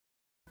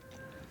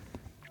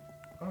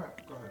All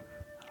right, go ahead.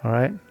 All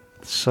right.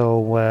 So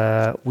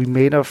we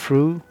made our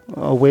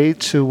way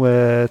to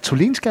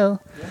Linsgade,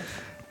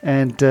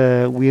 and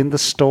we're in the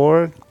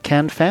store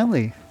Can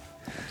Family,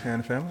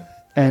 Can Family.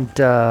 and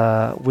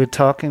we're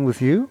talking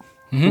with you.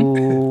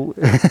 Who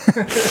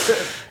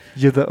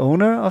you're the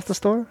owner of the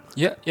store?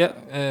 Yeah.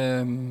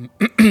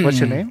 What's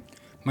your name?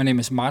 My name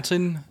is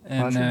Martin,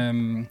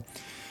 and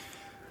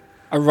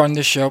I run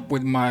the shop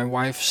with my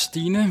wife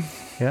Stine.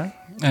 Yeah.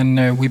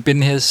 And we've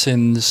been here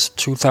since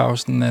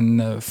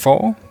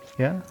 2004.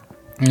 Yeah.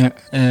 Yeah.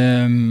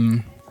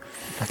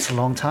 That's a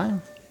long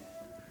time.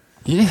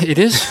 Yeah, it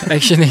is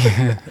actually.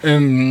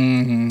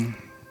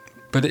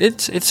 But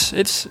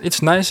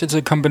it's nice. It's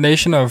a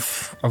combination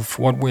of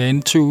what we're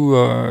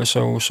into.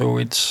 So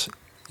it's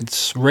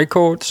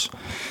records,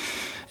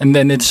 and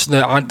then it's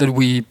the art that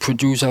we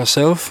produce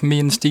ourselves, me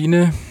and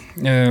Stine.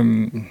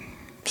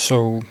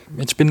 So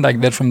it's been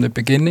like that from the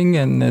beginning,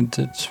 and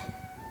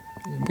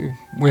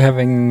we're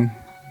having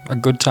a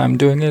good time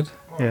doing it.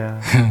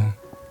 Yeah.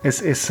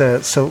 It's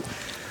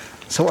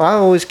so I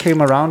always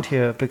came around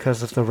here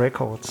because of the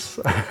records.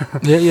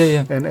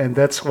 Yeah. And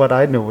that's what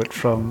I know it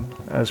from,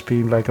 as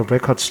being like a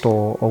record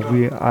store, or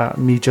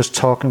me just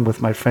talking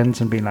with my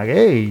friends and being like,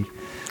 hey,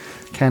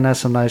 Can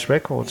has some nice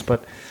records.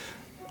 But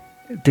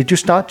did you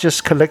start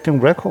just collecting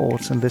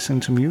records and listening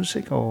to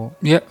music, or?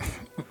 Yeah,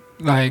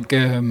 like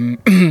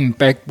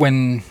back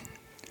when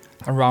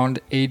around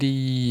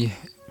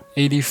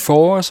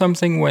 84 or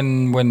something,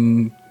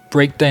 when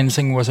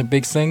breakdancing was a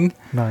big thing.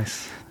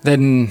 Nice.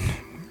 Then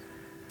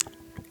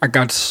I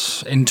got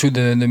into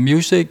the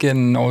music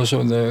and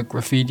also the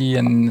graffiti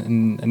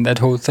and that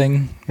whole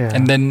thing. Yeah.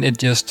 And then it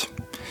just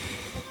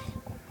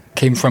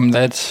came from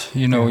that.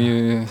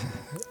 You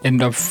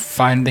end up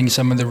finding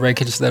some of the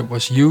records that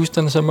was used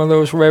on some of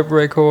those rap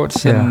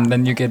records, and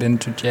then you get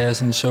into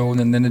jazz and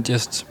soul, and then it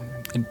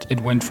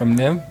went from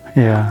there.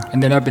 Yeah.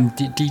 And then I've been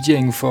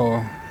DJing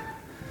for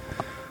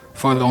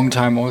a long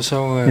time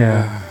also.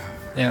 Yeah.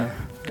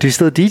 Do you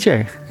still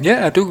DJ?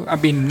 Yeah, I do. I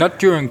mean, not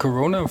during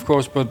Corona, of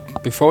course,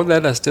 but before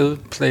that, I still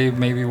play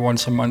maybe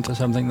once a month or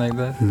something like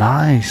that.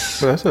 Nice.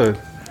 So that's a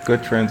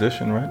good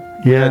transition, right?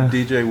 Yeah. We had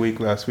DJ Week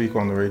last week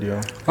on the radio.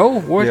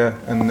 Oh, what? Yeah,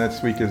 and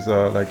next week is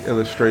like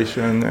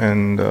illustration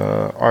and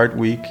art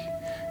week.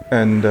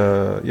 And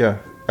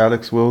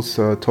Alex Wills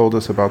told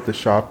us about the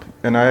shop.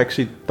 And I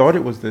actually thought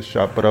it was this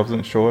shop, but I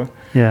wasn't sure.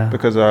 Yeah.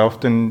 Because I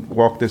often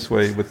walk this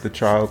way with the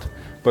child.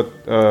 But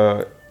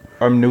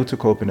I'm new to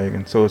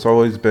Copenhagen, so it's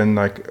always been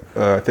like,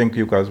 I think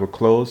you guys were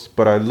closed,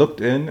 but I looked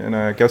in and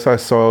I guess I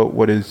saw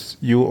what is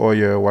you or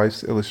your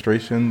wife's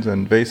illustrations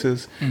and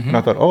vases, and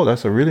I thought, oh,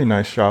 that's a really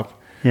nice shop.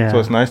 Yeah. So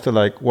it's nice to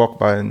like walk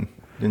by and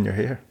then you're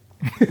here.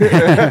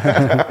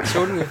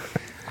 Totally.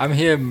 I'm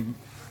here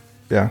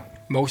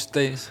most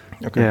days.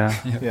 Okay.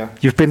 Yeah.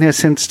 You've been here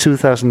since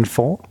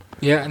 2004?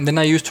 Yeah, and then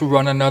I used to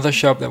run another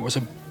shop that was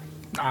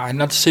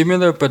not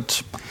similar,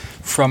 but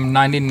from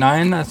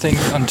 99, I think,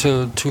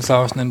 until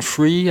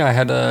 2003, I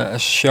had a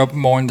shop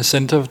more in the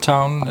center of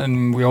town,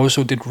 and we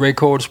also did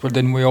records, but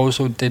then we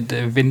also did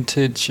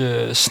vintage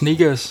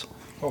sneakers.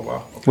 Oh,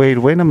 wow. Okay.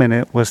 Wait a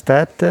minute. Was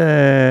that...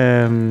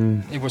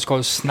 It was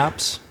called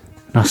Snaps.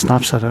 No,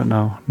 Snaps, I don't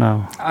know.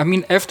 No. I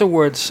mean,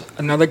 afterwards,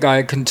 another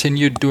guy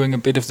continued doing a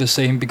bit of the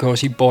same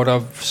because he bought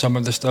up some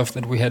of the stuff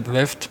that we had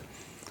left.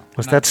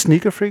 Was that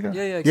Sneaker Freaker?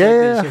 Yeah, exactly.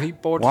 Yeah. So he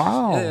bought...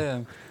 Wow.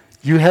 Yeah.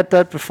 You had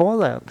that before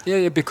that?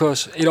 Yeah,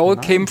 because it all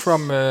came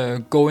from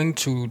going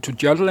to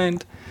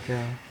Jutland,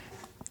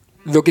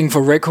 looking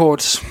for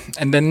records,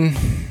 and then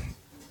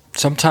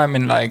sometime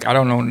in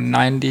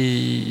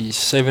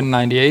 97,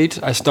 98,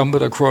 I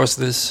stumbled across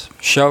this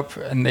shop,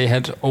 and they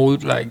had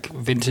old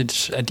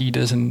vintage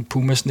Adidas and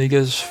Puma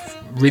sneakers,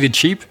 really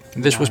cheap.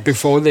 This was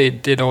before they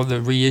did all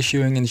the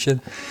reissuing and shit.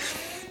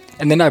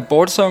 And then I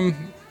bought some.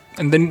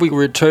 And then we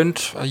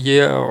returned a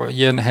year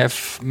and a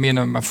half, me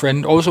and my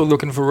friend, also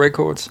looking for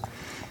records.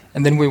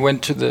 And then we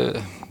went to the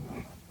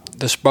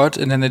spot,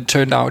 and then it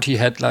turned out he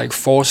had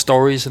 4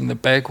 stories in the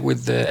back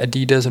with the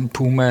Adidas and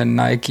Puma and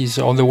Nikes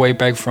all the way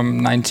back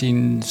from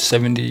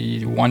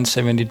 1971,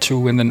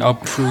 72, and then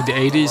up through the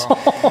 80s.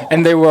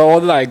 And they were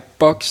all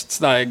boxed,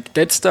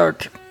 dead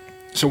stock.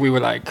 So we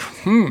were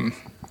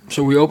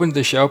So we opened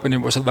the shop, and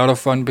it was a lot of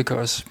fun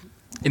because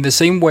in the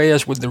same way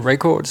as with the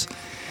records,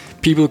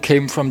 people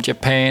came from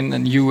Japan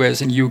and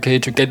US and UK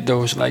to get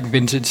those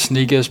vintage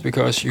sneakers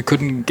because you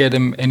couldn't get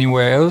them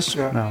anywhere else.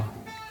 Yeah. No.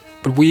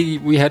 But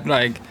we had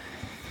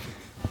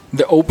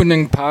the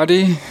opening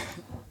party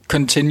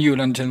continued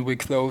until we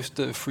closed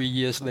 3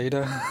 years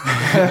later.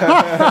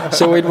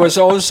 So it was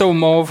also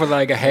more for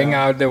a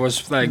hangout. There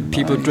was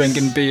people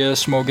drinking beer,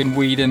 smoking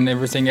weed, and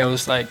everything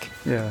else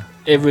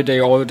every day,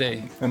 all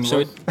day. And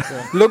so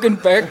looking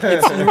back,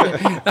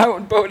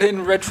 but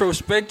in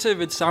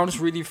retrospective, it sounds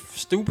really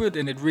stupid,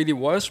 and it really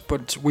was.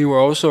 But we were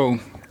also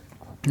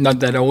not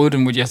that old,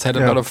 and we just had a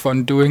lot of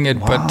fun doing it.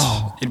 Wow. But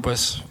it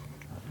was,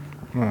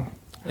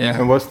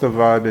 And what's the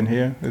vibe in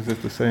here? Is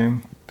it the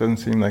same? Doesn't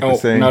seem like the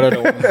same. Not at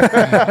all.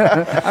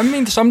 I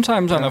mean,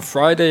 sometimes on a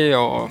Friday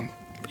or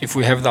if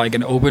we have like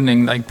an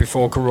opening like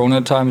before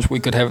Corona times, we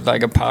could have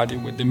like a party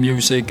with the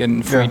music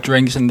and free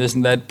drinks and this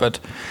and that. But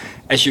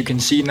as you can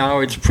see now,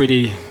 it's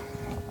pretty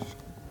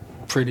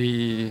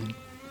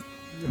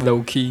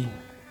low key.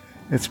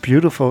 It's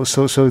beautiful.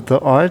 So the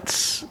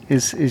arts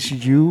is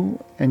you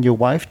and your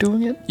wife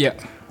doing it? Yeah.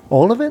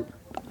 All of it?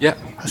 Yeah.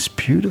 That's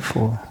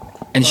beautiful.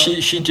 And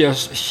she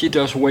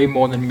does way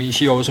more than me.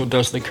 She also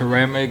does the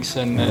ceramics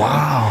and.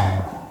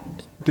 Wow.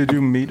 Did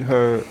you meet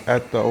her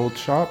at the old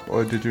shop,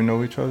 or did you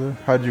know each other?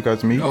 How did you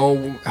guys meet?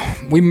 Oh,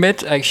 we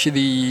met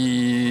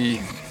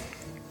actually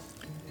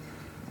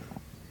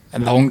a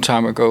long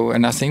time ago,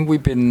 and I think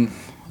we've been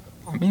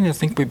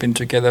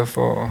together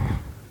for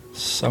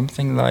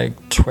something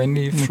like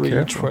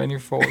 23,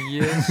 24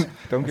 years.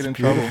 Don't get in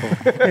trouble.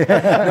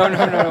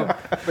 No.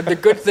 But the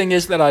good thing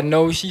is that I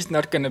know she's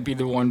not gonna be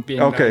the one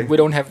being. Okay. Like, we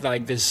don't have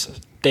like this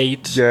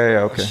date.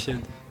 Yeah. Okay.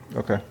 Shit.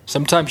 Okay.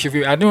 Sometimes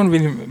I don't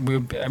really.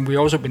 We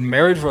also been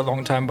married for a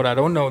long time, but I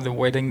don't know the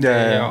wedding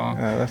day.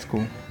 Yeah, that's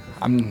cool.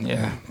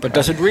 But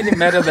does it really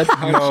matter that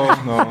much?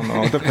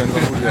 No. Depends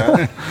on who you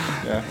ask.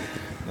 Yeah.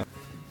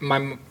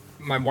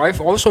 My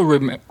wife also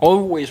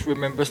always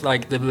remembers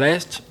like the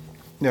last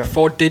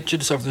 4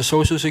 digits of the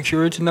social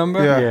security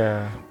number.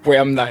 Yeah. Where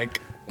I'm like.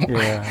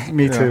 Yeah,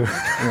 me too.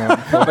 Yeah.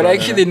 But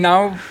actually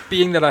now,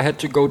 being that I had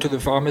to go to the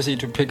pharmacy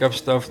to pick up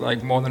stuff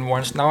like more than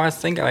once, now I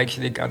think I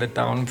actually got it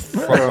down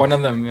for one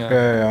of them.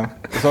 Yeah.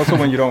 It's also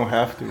when you don't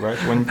have to, right?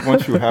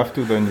 Once you have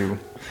to, then you.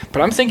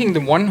 But I'm thinking the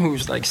one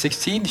who's like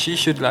 16, she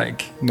should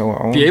like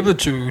be able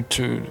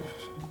to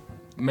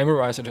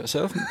memorize it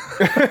herself.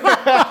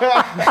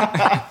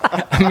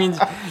 I mean,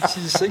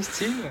 she's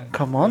 16.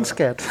 Come on,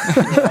 scat.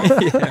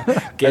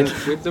 Get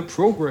with the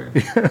program.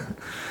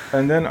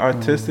 And then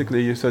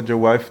artistically, you said your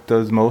wife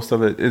does most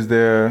of it.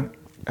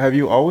 Have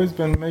you always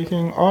been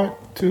making art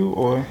too,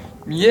 or?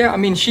 Yeah, I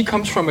mean, she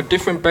comes from a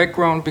different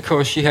background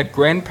because she had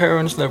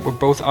grandparents that were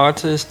both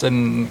artists,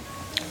 and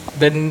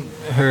then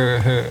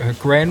her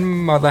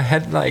grandmother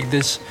had like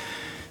this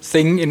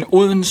thing in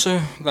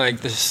Odense, like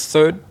the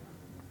 3rd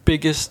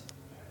biggest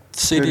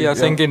city, I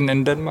think,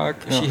 in Denmark.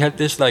 Yeah. She had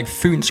this like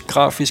Fyns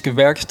Grafiske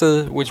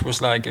Værksted, which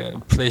was like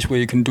a place where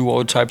you can do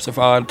all types of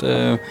art.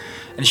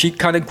 And she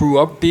kind of grew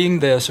up being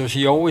there, so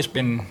she always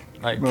been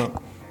like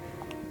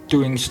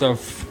doing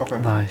stuff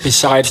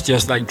besides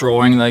just like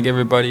drawing like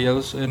everybody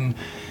else. And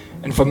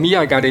for me,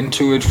 I got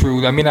into it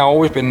through. I mean, I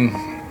always been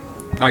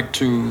like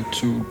to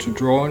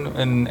draw,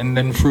 and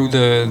then through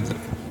the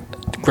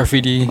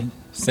graffiti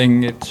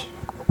thing,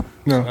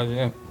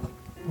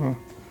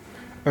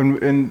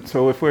 And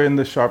so if we're in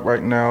the shop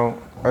right now,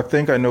 I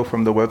think I know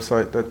from the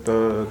website that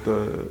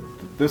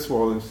this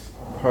wall is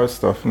her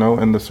stuff, no?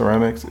 And the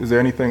ceramics. Is there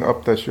anything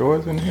up that's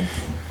yours in here?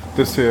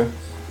 This here?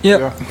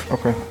 Yeah.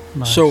 Okay.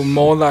 Nice. So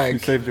more like... You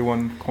saved your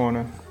one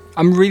corner.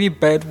 I'm really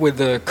bad with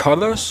the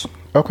colors.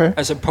 Okay.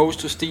 As opposed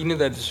to Stine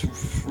that is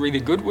really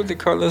good with the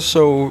colors.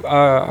 So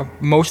I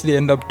mostly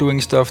end up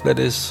doing stuff that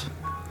is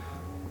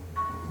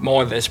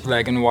more or less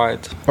black and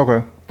white.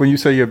 Okay. When you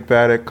say you're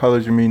bad at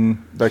colors, you mean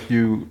like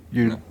you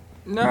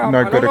No,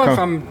 I don't know if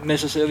I'm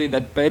necessarily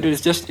that bad.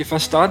 It's just if I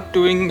start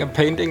doing a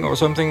painting or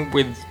something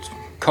with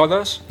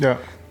colors,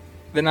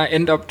 then I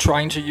end up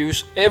trying to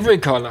use every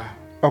color.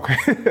 Okay.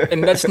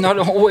 And that's not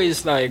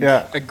always like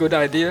a good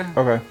idea.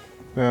 Okay.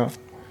 Yeah.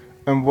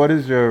 And what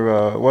is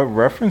your what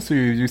reference do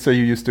you say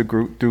you used to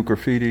do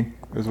graffiti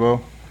as well?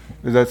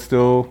 Is that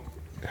still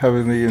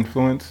heavily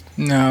influenced?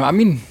 No, I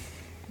mean,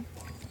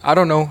 I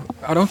don't know.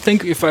 I don't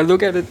think if I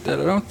look at it, I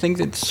don't think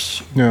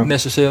it's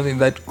necessarily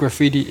that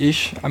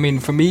graffiti-ish. I mean,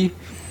 for me,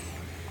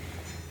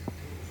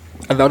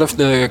 a lot of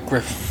the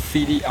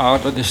graffiti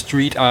art or the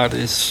street art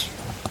is,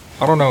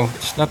 I don't know,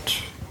 it's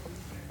not...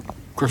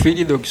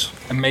 Graffiti looks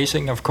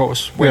amazing, of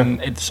course,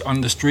 when it's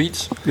on the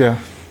streets. Yeah.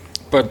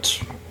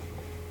 But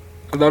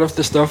a lot of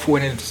the stuff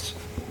when it's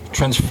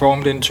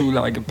transformed into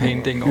like a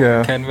painting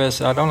or a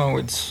canvas, I don't know,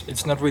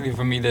 it's not really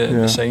for me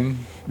the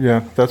same.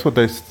 Yeah, that's what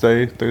they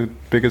say. The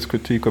biggest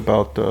critique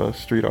about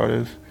street art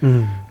is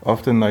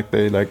often like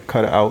they like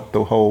cut out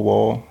the whole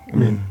wall. I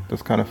mean,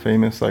 that's kind of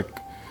famous. Like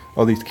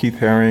all these Keith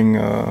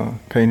Haring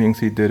paintings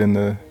he did in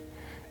the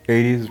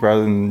 80s,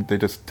 rather than they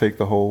just take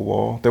the whole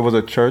wall. There was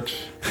a church,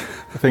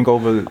 I think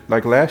over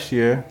like last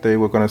year, they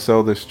were going to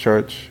sell this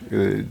church.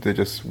 They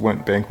just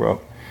went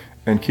bankrupt.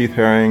 And Keith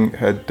Haring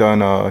had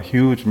done a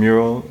huge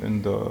mural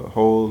in the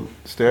whole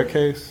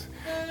staircase,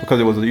 because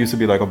it used to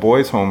be like a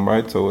boys' home,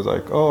 right? So it was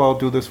like, oh, I'll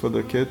do this for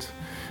the kids.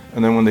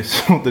 And then when they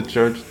sold the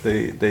church,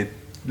 they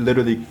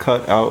literally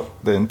cut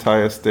out the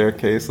entire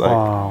staircase,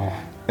 like,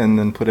 and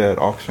then put it at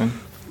auction.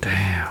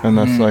 Damn. And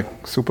that's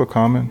like super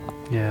common.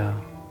 Yeah.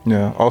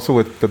 Yeah. Also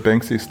with the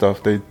Banksy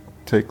stuff, they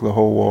take the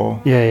whole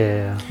wall.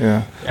 Yeah.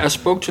 I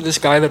spoke to this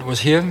guy that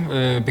was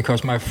here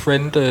because my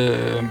friend,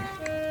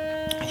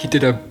 he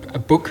did a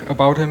book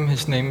about him.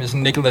 His name is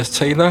Nicholas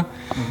Taylor.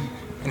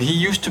 And he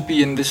used to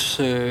be in this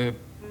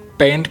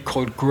band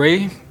called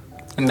Grey.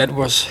 And that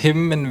was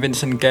him and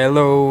Vincent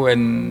Gallo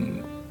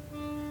and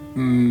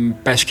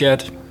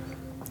Basquiat.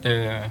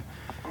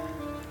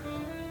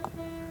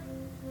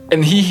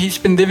 And he's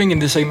been living in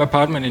the same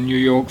apartment in New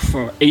York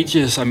for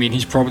ages. I mean,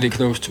 he's probably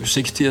close to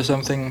 60 or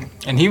something.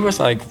 And he was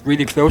like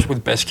really close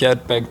with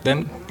Basquiat back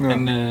then. Yeah.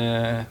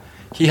 And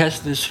he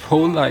has this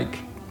whole like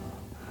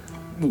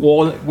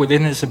wall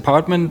within his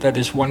apartment that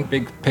is one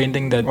big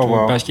painting that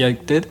wow.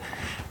 Basquiat did.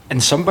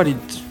 And somebody,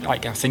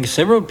 like I think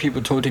several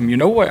people told him, you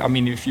know what? I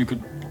mean, if you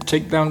could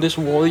take down this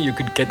wall, you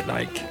could get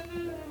like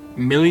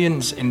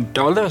millions in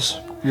dollars.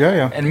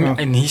 Yeah.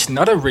 And he's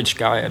not a rich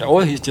guy at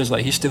all. He's just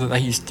like he's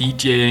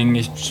DJing.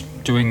 He's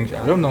doing,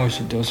 I don't know if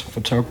he does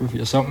photography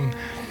or something.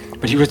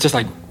 But he was just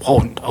like, oh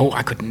no,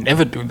 I could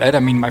never do that. I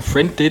mean, my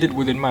friend did it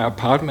within my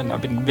apartment.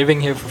 I've been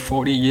living here for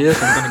 40 years.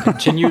 I'm going to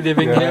continue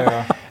living here.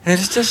 Yeah. And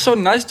it's just so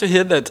nice to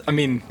hear that. I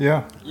mean,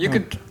 you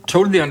could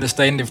totally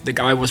understand if the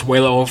guy was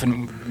well off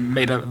and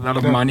made a lot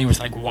of money. It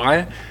was like,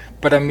 why?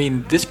 But I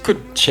mean, this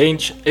could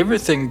change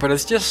everything. But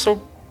it's just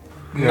so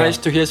nice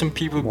to hear some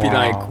people be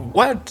like,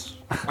 what?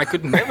 I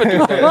could never do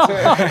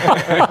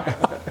that.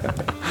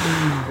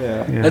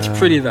 That's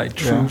pretty like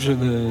true to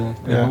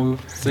the whole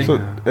thing. So,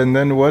 and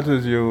then what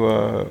is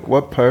your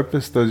what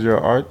purpose does your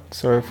art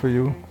serve for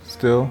you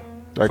still?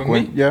 Like for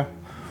when? Me? Yeah.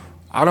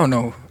 I don't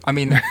know. I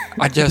mean,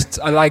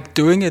 I like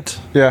doing it.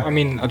 Yeah. I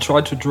mean, I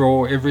try to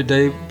draw every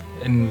day,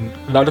 and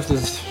a lot of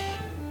this.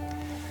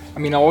 I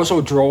mean, I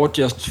also draw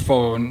just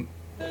for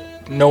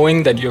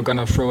knowing that you're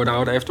gonna throw it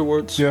out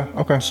afterwards. Yeah.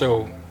 Okay.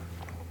 So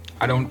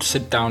I don't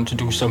sit down to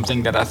do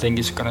something that I think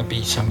is gonna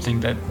be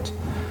something that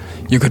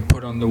you could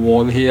put on the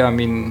wall here. I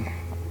mean,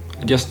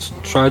 I just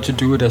try to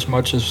do it as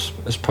much as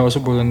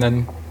possible, and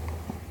then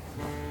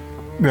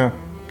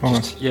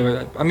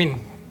I mean,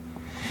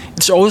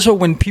 it's also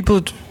when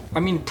people. I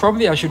mean,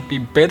 probably I should be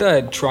better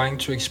at trying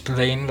to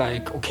explain,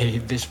 like, okay,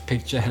 this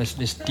picture has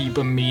this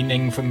deeper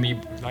meaning for me,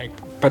 like,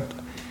 but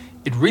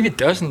it really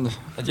doesn't.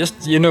 I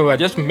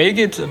just make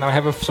it, and I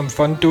have some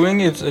fun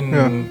doing it,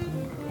 and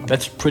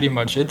that's pretty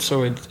much it.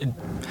 So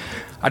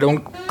I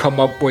don't come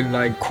up with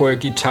like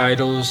quirky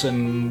titles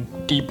and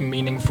deep,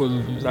 meaningful,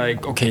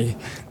 like, okay,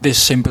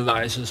 this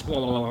symbolizes blah,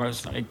 blah, blah.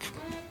 It's like,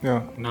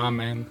 nah,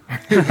 man.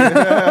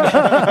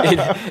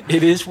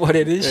 it is what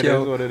it is. It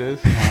is what it is.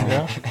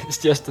 Yeah. It's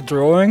just a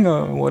drawing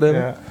or whatever.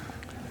 Yeah.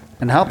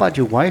 And how about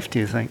your wife, do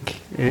you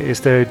think?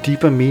 Is there a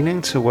deeper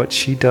meaning to what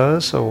she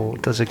does, or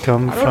does it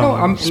come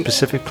from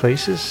specific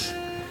places?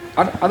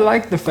 I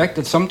like the fact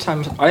that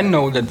sometimes I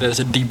know that there's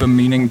a deeper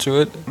meaning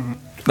to it. Mm-hmm.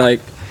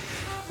 Like,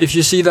 if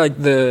you see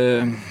like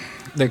the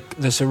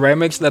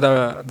ceramics that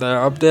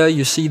are up there,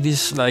 you see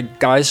these like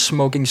guys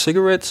smoking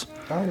cigarettes,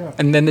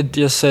 and then it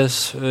just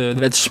says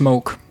 "Let's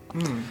smoke."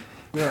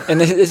 Yeah.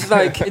 And it's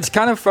like it's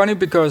kind of funny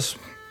because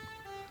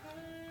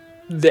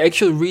the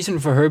actual reason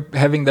for her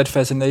having that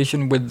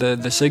fascination with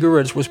the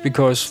cigarettes was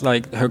because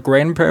like her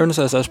grandparents,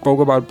 as I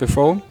spoke about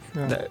before.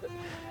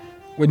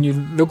 When you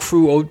look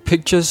through old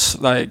pictures,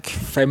 like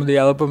family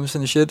albums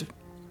and shit,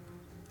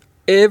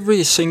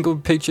 every single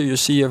picture you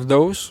see of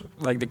those,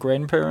 like the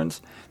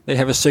grandparents, they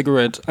have a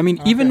cigarette. I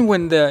mean, even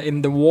when they're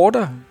in the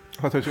water,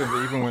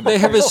 they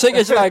have a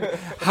cigarette. It's like,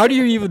 how do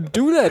you even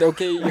do that?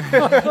 Okay.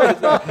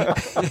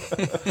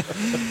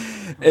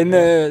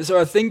 And so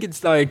I think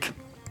it's like,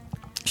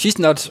 she's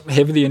not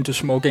heavily into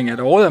smoking at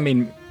all. I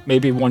mean,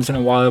 maybe once in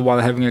a while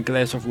having a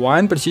glass of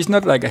wine, but she's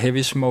not like a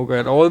heavy smoker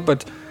at all.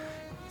 But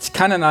it's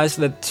kind of nice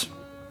that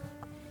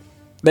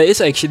there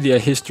is actually a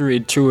history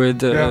to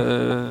it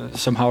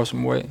somehow,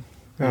 some way.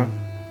 Yeah.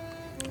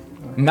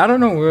 And I don't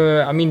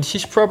know. I mean,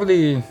 she's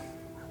probably.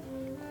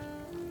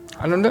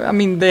 I don't know. I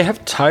mean, they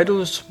have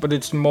titles, but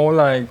it's more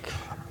like.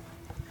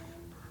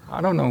 I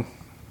don't know.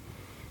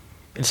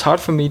 It's hard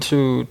for me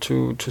to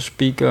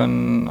speak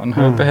on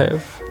her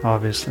behalf.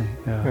 Obviously,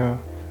 yeah.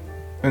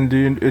 And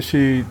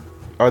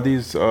are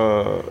these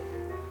her?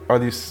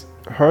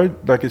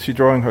 Like, is she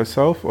drawing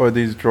herself, or are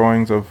these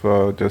drawings of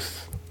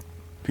just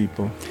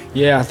people?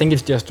 Yeah, I think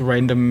it's just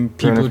random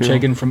people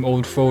taken from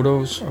old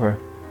photos. Okay.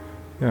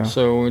 Yeah.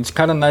 So it's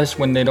kind of nice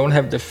when they don't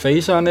have the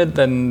face on it.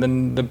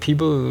 Then the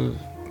people,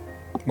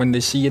 when they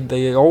see it,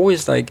 they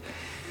always like.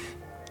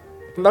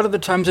 A lot of the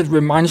times it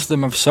reminds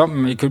them of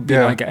something. It could be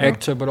like an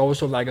actor, but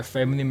also like a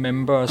family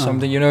member or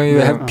something. You know, you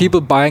have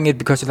people buying it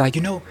because they're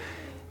like,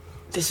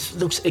 this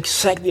looks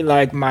exactly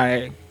like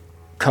my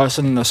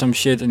cousin or some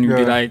shit, and you'd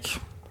be like,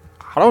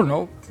 I don't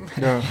know.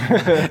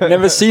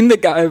 Never seen the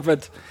guy,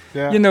 but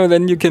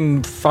then you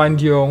can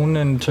find your own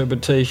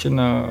interpretation.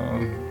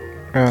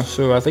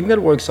 So I think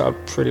that works out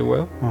pretty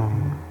well.